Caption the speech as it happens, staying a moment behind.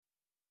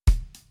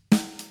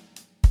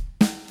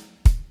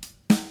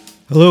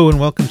Hello and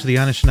welcome to the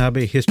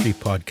Anishinaabe History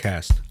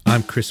Podcast.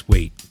 I'm Chris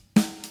Waite.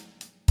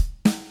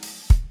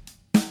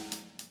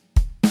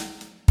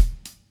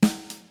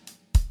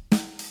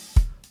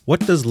 What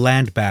does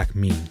land back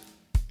mean?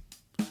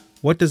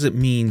 What does it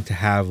mean to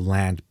have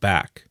land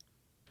back?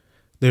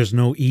 There's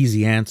no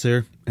easy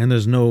answer and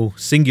there's no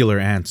singular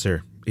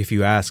answer. If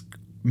you ask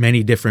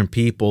many different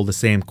people the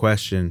same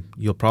question,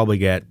 you'll probably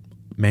get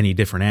many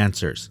different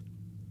answers.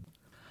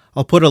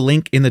 I'll put a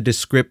link in the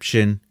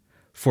description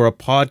for a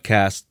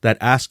podcast that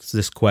asks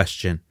this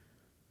question.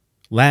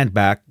 Land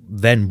back,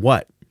 then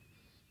what?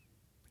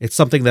 It's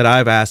something that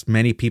I've asked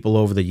many people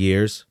over the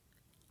years.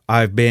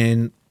 I've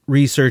been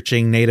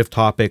researching Native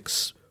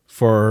topics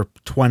for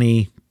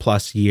 20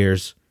 plus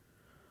years,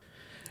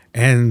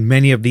 and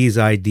many of these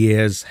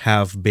ideas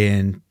have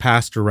been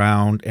passed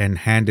around and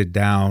handed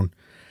down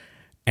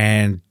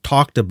and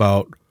talked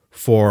about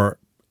for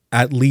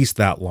at least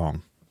that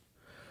long.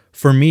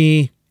 For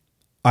me,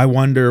 I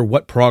wonder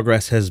what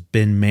progress has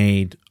been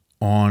made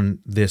on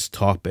this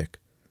topic.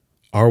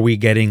 Are we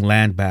getting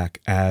land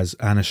back as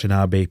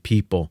Anishinaabe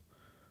people?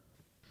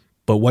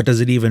 But what does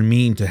it even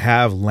mean to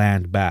have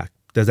land back?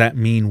 Does that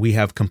mean we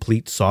have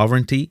complete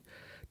sovereignty?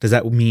 Does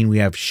that mean we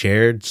have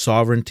shared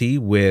sovereignty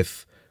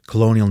with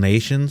colonial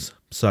nations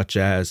such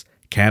as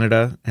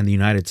Canada and the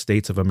United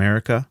States of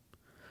America?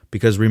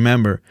 Because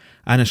remember,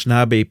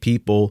 Anishinaabe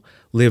people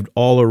lived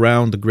all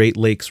around the Great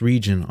Lakes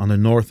region on the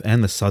north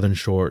and the southern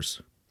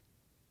shores.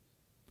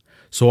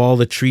 So all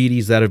the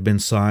treaties that have been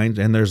signed,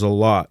 and there's a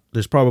lot,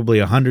 there's probably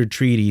 100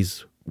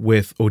 treaties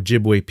with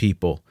Ojibwe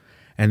people.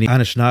 And the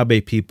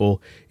Anishinaabe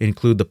people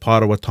include the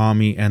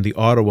Potawatomi and the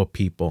Ottawa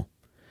people.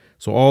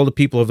 So all the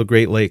people of the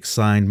Great Lakes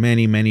signed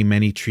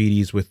many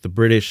treaties with the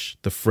British,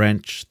 the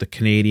French, the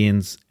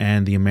Canadians,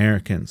 and the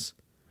Americans.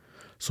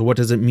 So what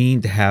does it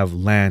mean to have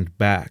land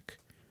back?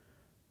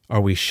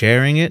 Are we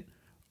sharing it?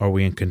 Are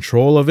we in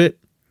control of it?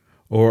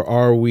 Or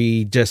are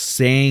we just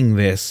saying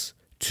this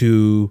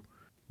to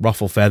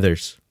ruffle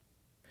feathers?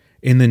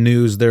 In the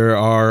news, there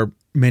are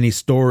many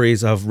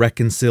stories of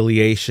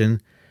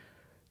reconciliation.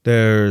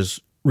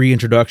 There's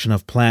reintroduction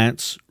of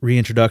plants,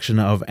 reintroduction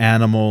of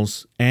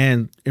animals,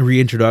 and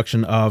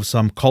reintroduction of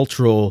some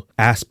cultural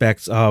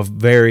aspects of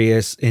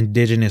various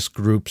indigenous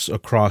groups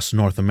across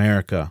North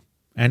America,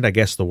 and I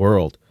guess the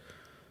world.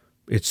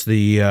 It's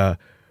the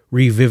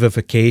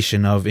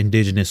revivification of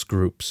indigenous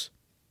groups.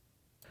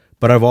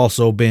 But I've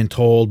also been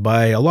told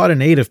by a lot of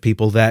Native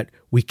people that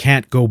we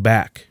can't go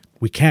back.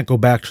 We can't go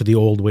back to the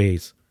old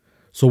ways.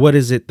 So what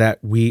is it that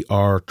we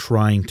are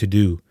trying to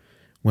do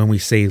when we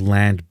say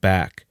land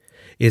back?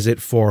 Is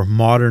it for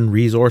modern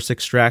resource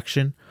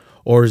extraction,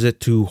 or is it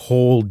to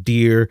hold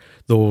dear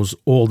those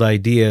old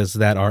ideas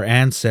that our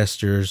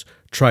ancestors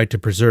tried to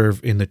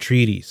preserve in the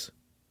treaties?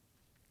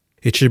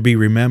 It should be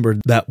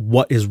remembered that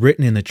what is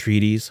written in the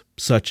treaties,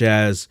 such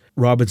as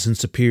Robinson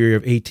Superior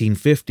of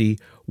 1850,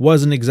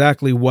 wasn't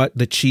exactly what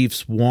the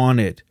chiefs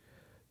wanted.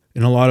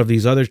 In a lot of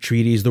these other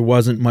treaties, there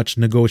wasn't much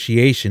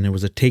negotiation. It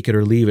was a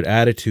take-it-or-leave-it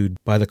attitude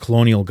by the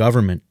colonial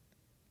government.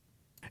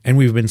 And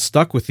we've been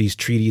stuck with these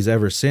treaties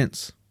ever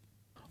since.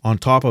 On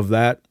top of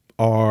that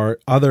are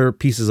other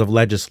pieces of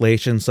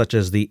legislation, such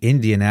as the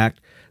Indian Act,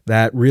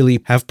 that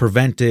really have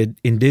prevented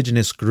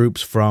indigenous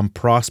groups from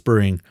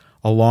prospering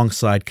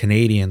alongside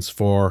Canadians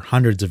for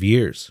hundreds of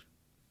years.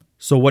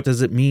 So what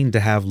does it mean to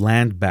have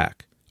land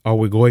back? Are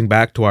we going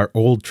back to our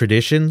old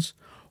traditions?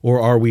 Or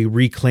are we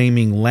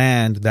reclaiming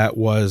land that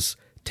was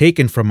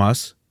taken from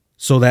us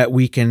so that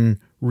we can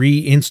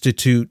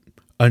reinstitute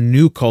a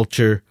new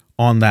culture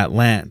on that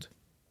land?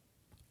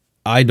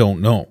 I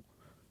don't know.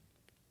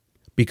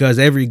 Because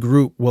every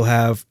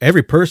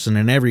person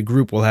in every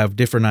group will have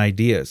different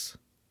ideas.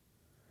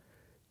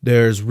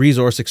 There's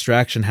resource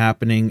extraction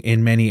happening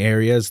in many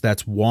areas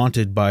that's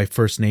wanted by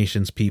First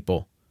Nations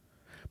people.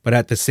 But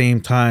at the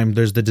same time,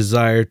 there's the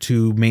desire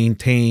to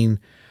maintain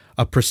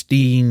a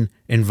pristine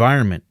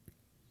environment.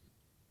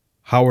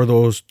 How are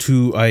those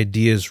two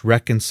ideas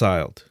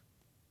reconciled?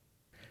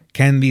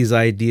 Can these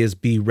ideas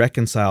be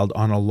reconciled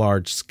on a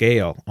large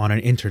scale, on an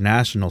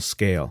international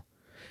scale?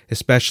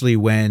 Especially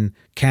when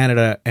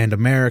Canada and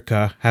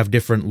America have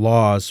different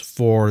laws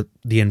for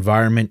the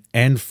environment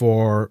and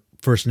for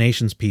First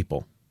Nations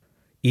people.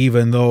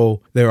 Even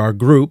though there are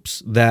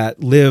groups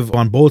that live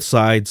on both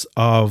sides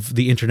of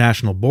the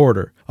international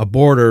border, a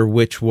border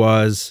which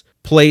was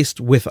placed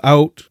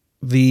without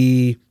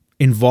the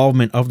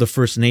involvement of the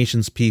First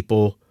Nations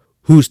people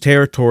whose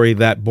territory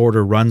that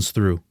border runs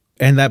through.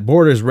 And that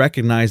border is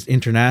recognized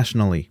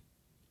internationally.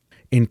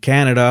 In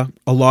Canada,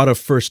 a lot of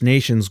First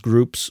Nations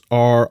groups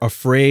are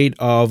afraid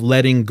of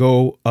letting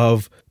go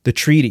of the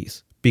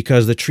treaties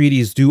because the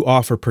treaties do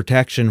offer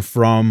protection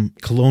from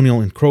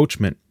colonial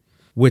encroachment,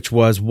 which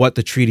was what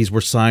the treaties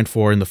were signed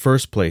for in the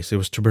first place. It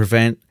was to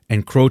prevent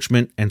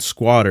encroachment and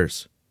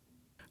squatters.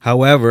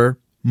 However,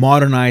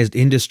 modernized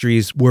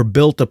industries were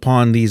built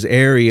upon these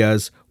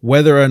areas,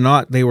 whether or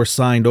not they were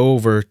signed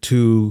over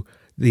to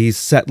these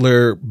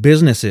settler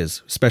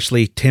businesses,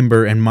 especially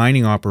timber and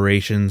mining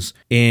operations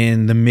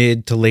in the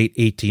mid to late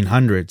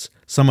 1800s,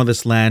 some of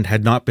this land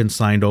had not been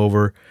signed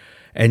over,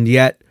 and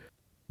yet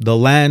the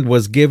land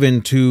was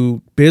given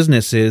to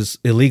businesses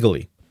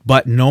illegally,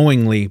 but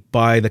knowingly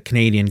by the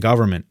Canadian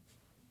government.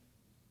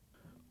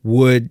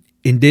 Would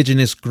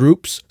Indigenous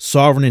groups,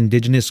 sovereign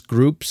Indigenous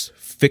groups,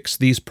 fix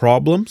these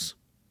problems?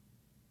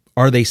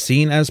 Are they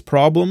seen as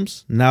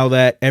problems now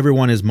that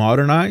everyone is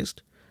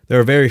modernized? There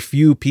are very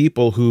few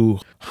people who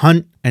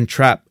hunt and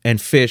trap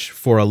and fish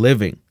for a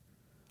living.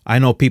 I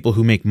know people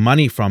who make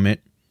money from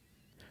it,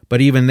 but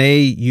even they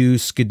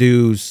use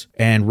skidoos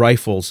and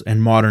rifles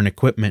and modern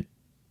equipment.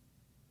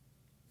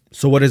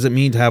 So what does it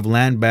mean to have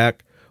land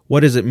back? What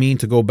does it mean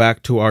to go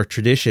back to our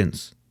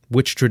traditions?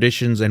 Which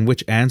traditions and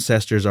which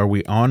ancestors are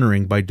we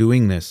honoring by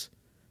doing this?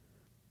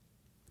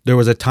 There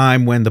was a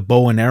time when the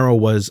bow and arrow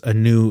was a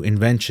new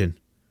invention.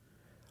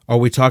 Are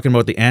we talking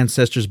about the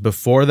ancestors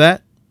before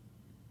that?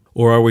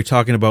 Or are we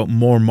talking about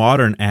more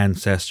modern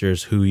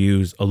ancestors who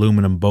use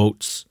aluminum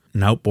boats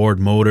and outboard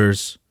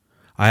motors?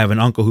 I have an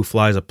uncle who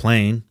flies a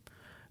plane,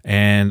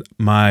 and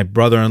my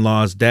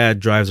brother-in-law's dad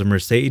drives a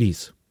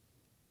Mercedes.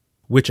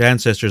 Which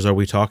ancestors are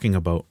we talking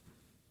about?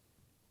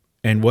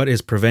 And what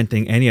is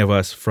preventing any of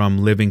us from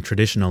living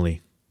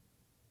traditionally?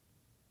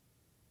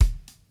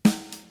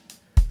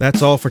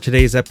 That's all for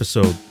today's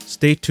episode.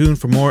 Stay tuned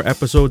for more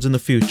episodes in the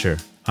future.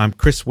 I'm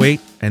Chris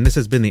Waite, and this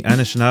has been the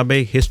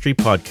Anishinaabe History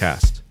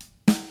Podcast.